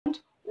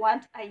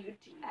want a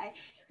UTI.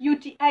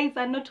 UTIs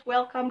are not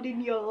welcomed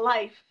in your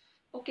life.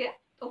 Okay?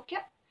 Okay?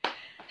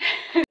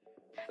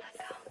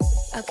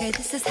 Okay,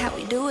 this is how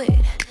we do it.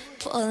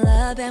 Pull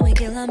up and we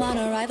kill them on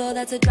arrival.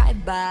 That's a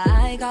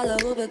drive-by. Call a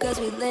Uber because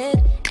we lit.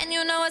 And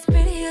you know what's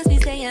pretty is we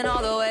staying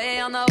all the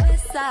way on the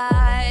west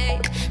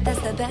side.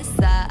 That's the best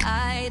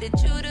side.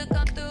 It's you to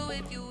come through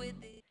if you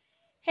with it.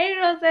 Hey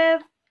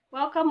roses!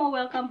 Welcome or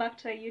welcome back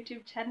to our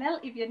YouTube channel.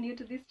 If you're new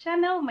to this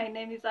channel, my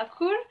name is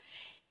AKUR.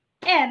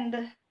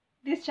 And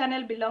this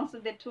channel belongs to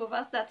the two of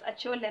us. That's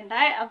ACHOL and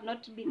I. I've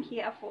not been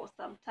here for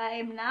some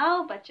time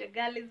now, but your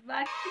girl is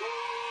back.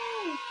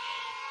 Yay!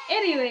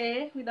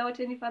 Anyway, without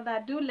any further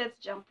ado, let's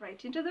jump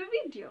right into the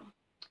video.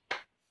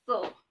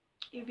 So,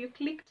 if you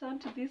clicked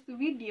onto this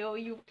video,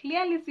 you've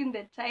clearly seen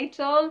the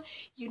title.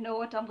 You know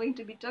what I'm going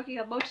to be talking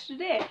about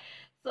today.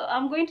 So,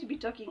 I'm going to be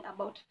talking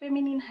about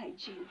feminine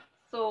hygiene.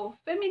 So,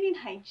 feminine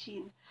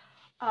hygiene,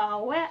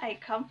 where I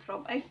come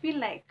from, I feel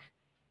like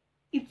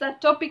it's a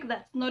topic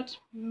that's not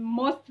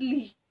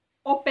mostly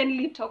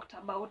openly talked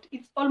about.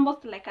 It's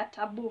almost like a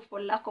taboo,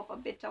 for lack of a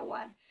better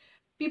word.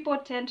 People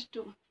tend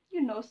to,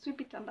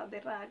 sweep it under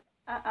the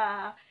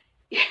rug.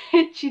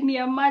 Chini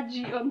ya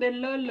maji, on the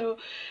low.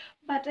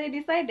 But I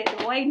decided,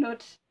 why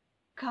not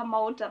come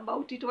out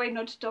about it? Why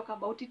not talk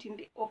about it in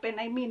the open?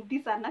 I mean,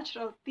 these are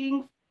natural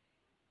things.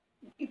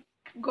 It's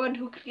God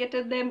who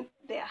created them.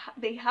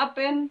 They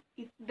happen.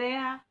 It's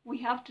there. We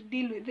have to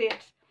deal with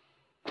it.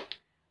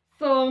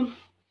 So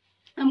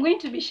I'm going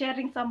to be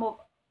sharing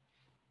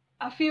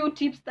a few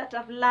tips that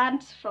I've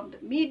learned from the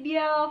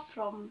media,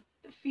 from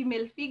the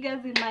female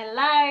figures in my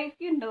life,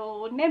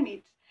 name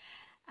it.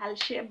 I'll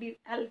share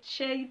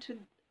it with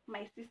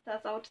my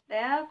sisters out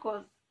there,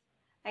 because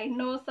I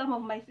know some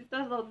of my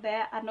sisters out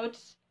there are not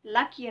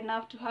lucky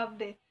enough to have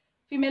the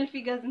female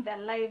figures in their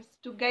lives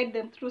to guide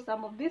them through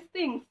some of these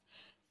things.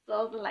 So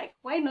I was like,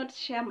 why not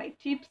share my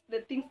tips,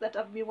 the things that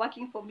have been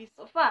working for me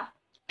so far?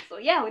 So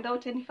yeah,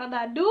 without any further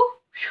ado,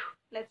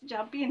 let's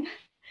jump in.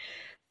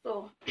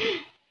 So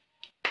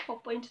for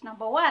point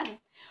number one,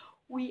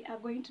 we are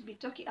going to be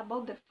talking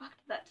about the fact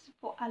that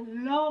for a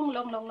long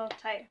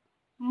time,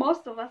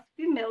 most of us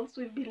females,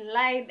 we've been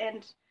lied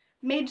and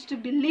made to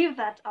believe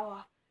that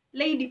our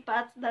lady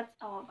parts, that's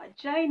our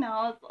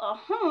vaginas,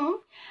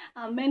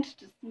 are meant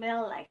to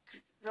smell like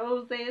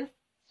roses,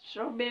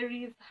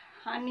 strawberries,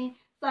 honey,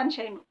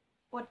 sunshine,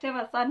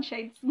 whatever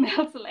sunshine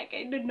smells like,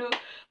 I don't know,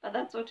 but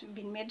that's what we've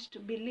been made to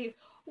believe,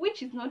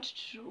 which is not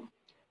true.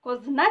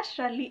 Because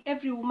naturally,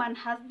 every woman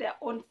has their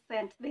own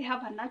scent. They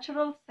have a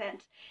natural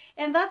scent.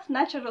 And that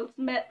natural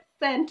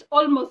scent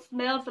almost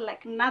smells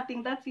like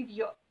nothing. That's if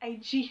your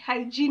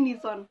hygiene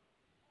is on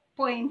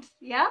point,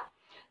 yeah?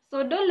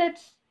 So don't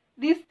let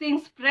these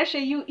things pressure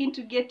you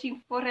into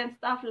getting foreign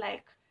stuff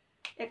like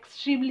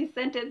extremely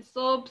scented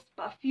soaps,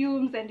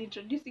 perfumes, and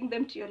introducing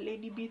them to your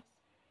lady bits.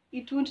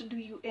 It won't do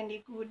you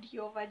any good.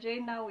 Your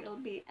vagina will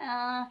be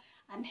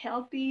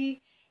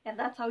unhealthy, and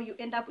that's how you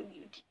end up with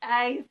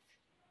UTIs,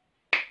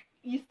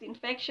 yeast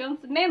infections,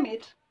 name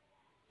it.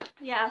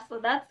 Yeah, so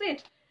that's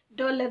it.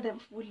 Don't let them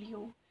fool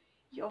you.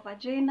 Your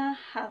vagina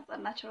has a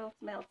natural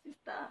smell,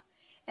 sister,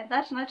 and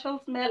that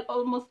natural smell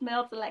almost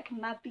smells like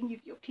nothing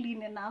if you're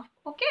clean enough.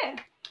 Okay,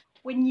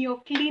 when you're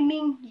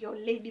cleaning your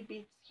lady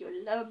bits, your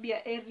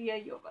labia area,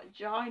 your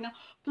vagina,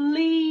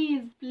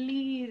 please,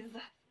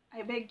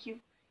 I beg you,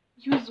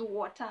 use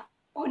water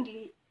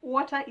only.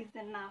 Water is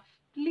enough.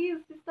 Please,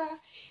 sister,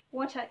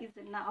 water is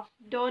enough.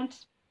 Don't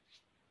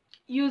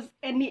use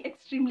any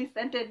extremely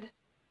scented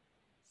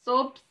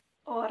soaps,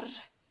 or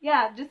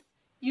just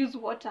use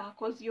water,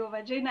 because your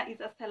vagina is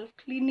a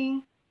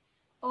self-cleaning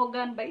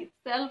organ by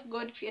itself.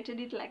 God created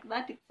it like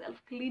that. It's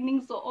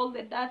self-cleaning, so all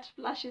the dirt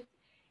flushes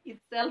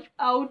itself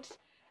out.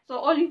 So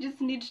all you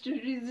just need to do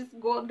is just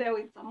go there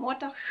with some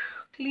water,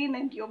 clean,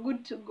 and you're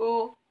good to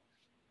go.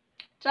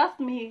 Trust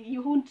me,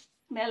 you won't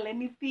smell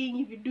anything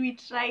if you do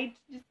it right.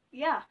 Just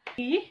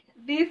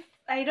this,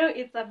 I know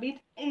it's a bit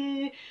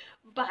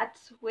but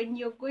when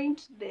you're going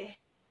to the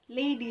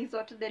ladies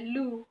or to the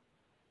loo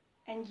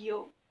and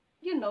you're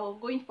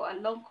going for a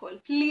long haul,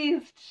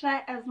 please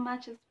try as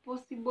much as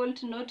possible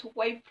to not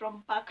wipe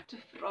from back to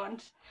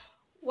front.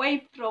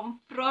 Wipe from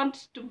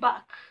front to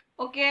back,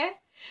 okay?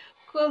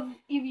 Because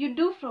if you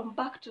do from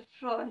back to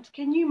front,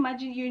 can you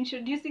imagine you're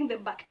introducing the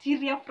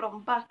bacteria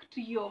from back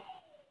to your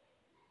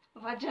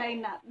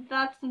vagina?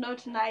 That's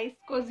not nice,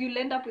 because you'll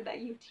end up with a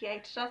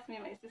UTI. Trust me,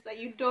 my sister,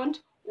 you don't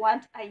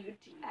want a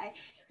UTI.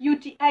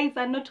 UTIs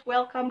are not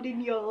welcomed in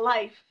your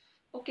life.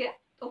 Okay?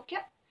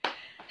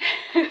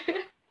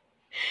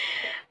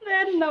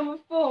 Then number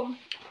four.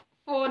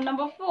 For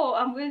number four,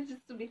 I'm going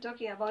just to be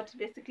talking about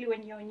basically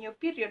when you're in your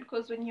period,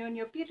 because when you're in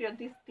your period,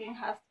 this thing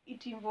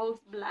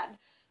involves blood.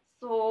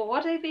 So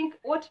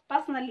what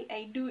personally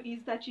I do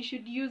is that you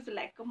should use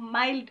like a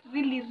mild,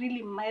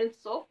 really mild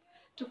soap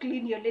to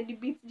clean your lady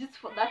bits, just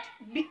for that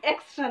big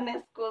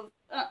extraness, because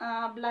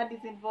blood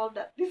is involved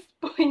at this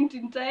point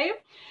in time.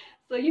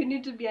 So you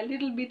need to be a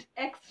little bit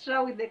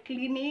extra with the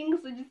cleaning.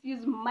 So just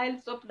use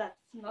mild soap that's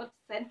not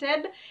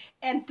scented,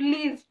 and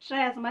please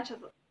try as much as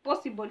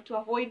possible to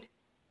avoid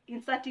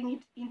inserting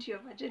it into your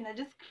vagina.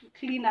 Just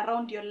clean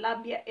around your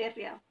labia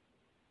area.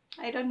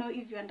 I don't know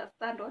if you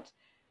understand what,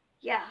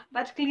 yeah,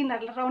 but clean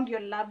around your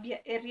labia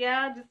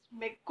area. Just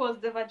make, cause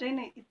the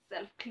vagina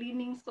itself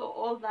cleaning, so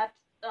all that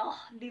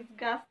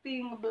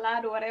disgusting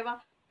blood or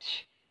whatever,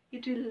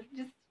 it will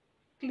just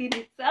clean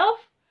itself.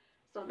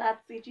 So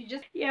that's it. You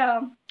just,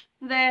 yeah.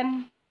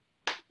 Then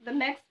the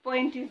next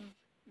point is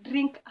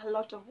drink a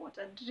lot of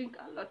water. Drink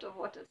a lot of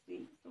water.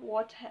 See,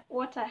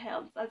 water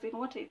helps, as in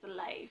water is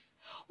life.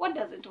 What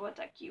doesn't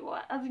water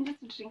cure? As in,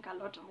 just drink a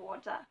lot of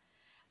water.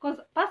 Because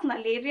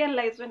personally, I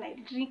realize when I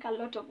drink a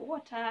lot of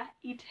water,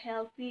 eat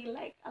healthy,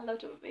 like a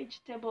lot of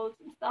vegetables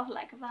and stuff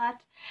like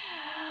that,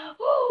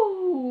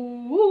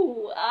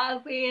 ooh,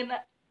 as in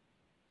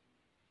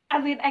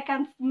I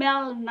can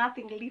smell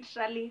nothing,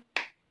 literally.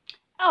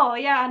 Oh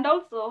yeah, and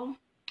also,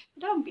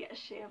 don't be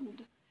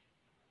ashamed.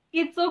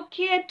 It's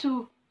okay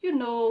to, you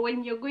know,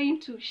 when you're going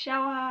to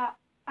shower,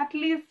 at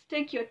least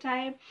take your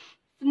time,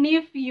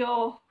 sniff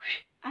your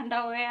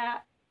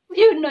underwear.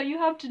 You know, you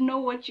have to know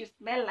what you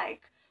smell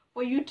like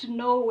for you to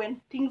know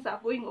when things are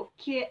going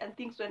okay and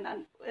things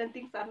when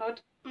things are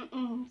not,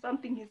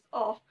 something is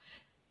off.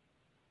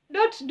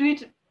 Don't do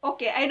it.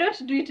 Okay, I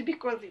don't do it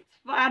because it's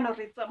fun or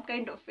it's some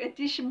kind of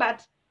fetish,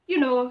 but you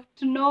know,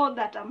 to know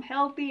that I'm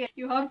healthy,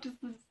 you have to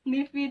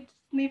sniff it,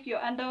 sniff your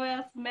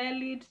underwear,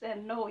 smell it,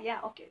 and know, yeah,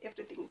 okay,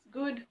 everything is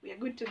good, we are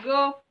good to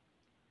go.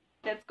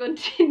 Let's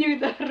continue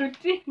the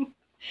routine.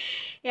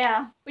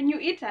 Yeah, when you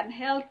eat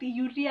unhealthy,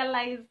 you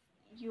realize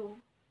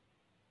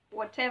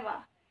whatever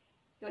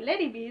your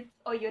lady beads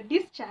or your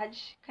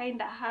discharge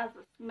kind of has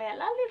a smell,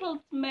 a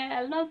little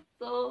smell, not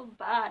so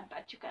bad,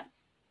 but you can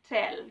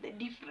tell the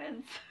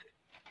difference.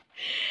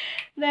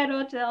 Then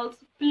what else?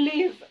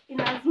 Please, in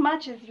as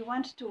much as you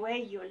want to wear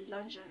your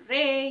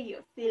lingerie,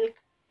 your silk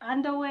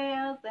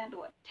underwears and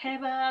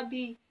whatever,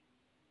 be,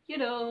 you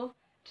know,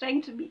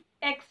 trying to be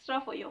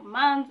extra for your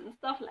mans and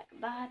stuff like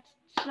that,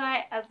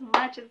 try as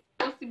much as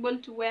possible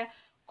to wear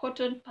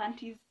cotton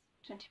panties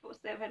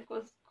 24/7,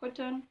 because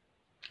cotton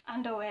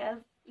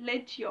underwears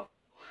let you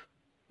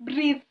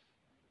breathe,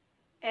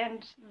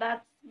 and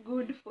that's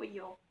good for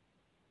your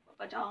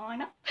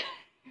vagina.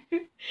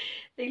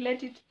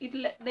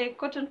 The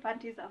cotton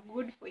panties are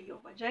good for your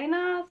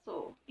vagina,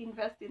 so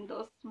invest in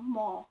those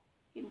more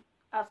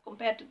as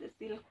compared to the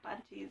silk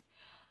panties.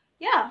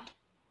 Yeah.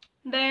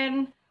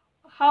 Then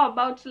how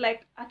about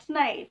like at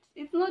night?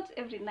 It's not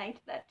every night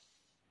that,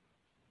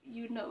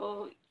 you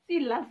know,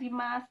 si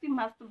lazima, si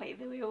must, by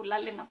the way,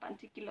 ulale na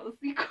panty kila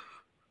usiku.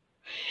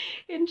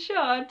 In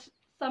short,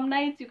 some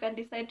nights you can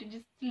decide to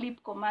just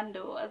sleep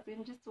commando, as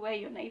in just wear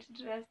your night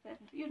dress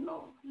and, you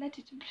know, let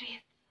it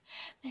breathe,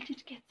 let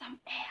it get some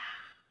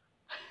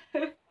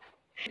air.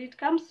 When it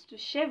comes to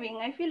shaving,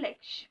 I feel like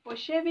for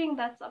shaving,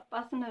 that's a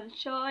personal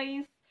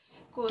choice,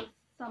 because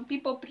some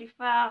people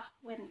prefer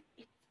when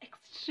it's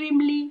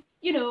extremely,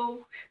 you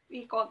know,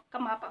 we call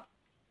come up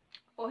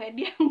forehead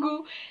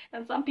yangu,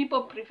 and some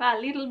people prefer a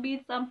little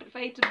bit, some prefer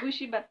it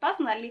bushy, but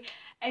personally,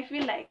 I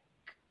feel like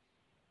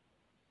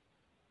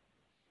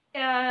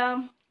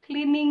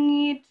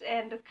cleaning it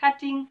and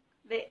cutting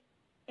the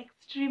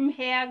extreme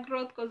hair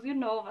growth, because you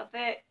know, over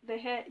there the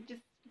hair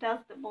just does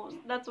the most.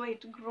 That's why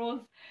it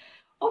grows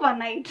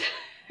overnight.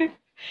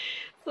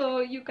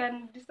 So you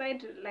can decide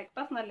to, like,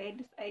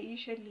 personally, I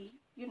usually,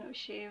 you know,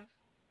 shave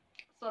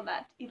so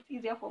that it's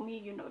easier for me,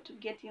 you know, to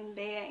get in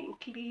there and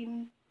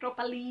clean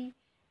properly.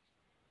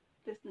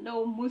 There's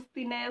no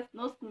mustiness,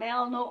 no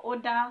smell, no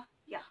odor.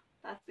 Yeah,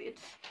 that's it.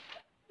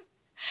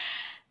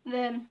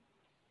 Then,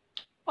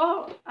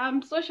 oh,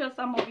 I'm so sure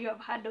some of you have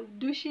heard of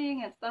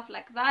douching and stuff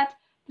like that.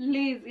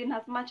 Please, in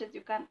as much as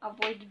you can,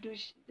 avoid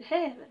douche.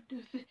 Hey,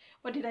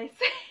 what did I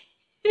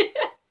say?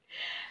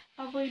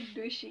 Avoid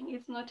douching.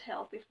 It's not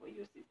healthy for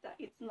you, sister.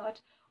 It's not,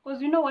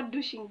 because you know what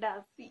douching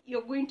does. See,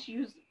 you're going to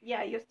use,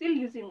 yeah, you're still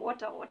using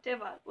water or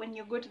whatever when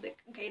you go to the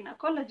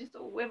gynecologist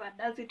or whoever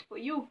does it for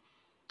you.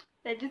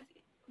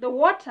 The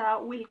water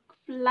will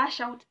flush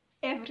out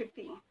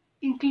everything,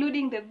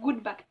 including the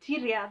good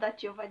bacteria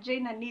that your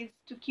vagina needs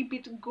to keep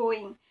it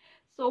going.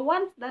 So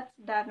once that's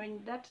done,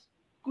 when that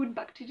good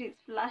bacteria is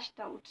flushed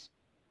out,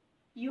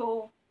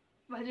 your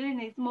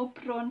vagina is more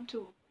prone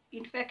to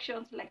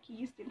infections like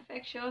yeast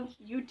infections,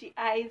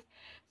 UTIs.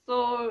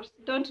 So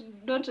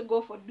don't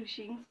go for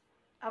douchings.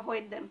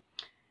 Avoid them.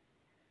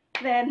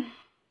 Then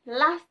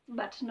last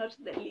but not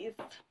the least,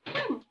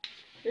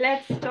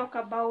 let's talk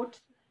about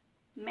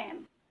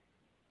men.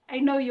 I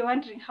know you're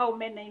wondering how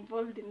men are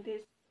involved in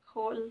this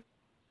whole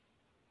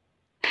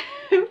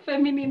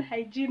feminine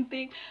hygiene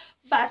thing,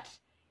 but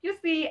you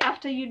see,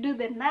 after you do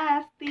the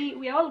nasty,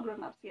 we are all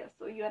grown-ups here,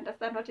 so you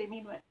understand what I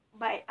mean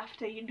by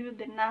after you do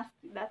the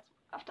nasty, that's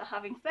after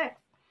having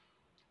sex.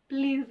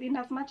 Please, in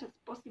as much as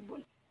possible,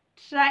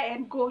 try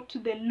and go to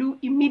the loo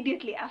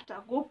immediately after.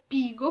 Go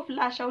pee, go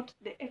flush out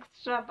the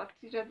extra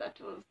bacteria that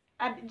was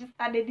just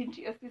added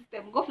into your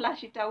system. Go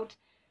flush it out.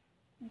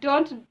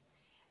 Don't.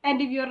 And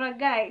if you're a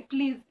guy,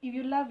 please, if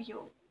you love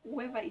your,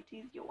 whoever it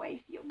is, your wife,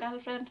 your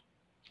girlfriend,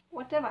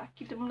 whatever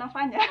kitu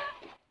mnafanya,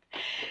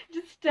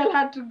 Just tell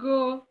her to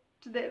go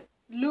to the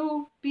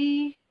loo,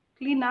 pee,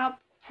 clean up,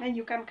 then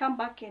you can come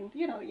back and,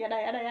 you know, yada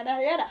yada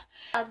yada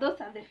yada.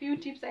 Those are the few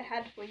tips I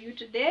had for you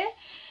today.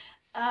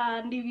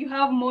 And if you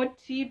have more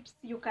tips,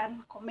 you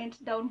can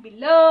comment down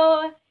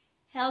below.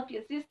 Help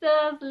your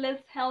sisters.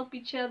 Let's help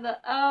each other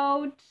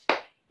out,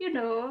 you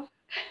know.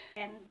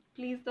 And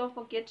please don't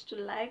forget to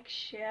like,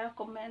 share,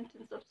 comment,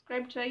 and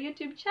subscribe to our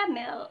YouTube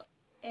channel.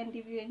 And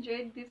if you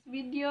enjoyed this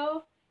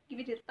video, give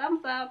it a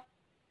thumbs up.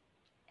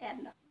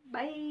 And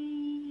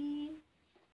bye.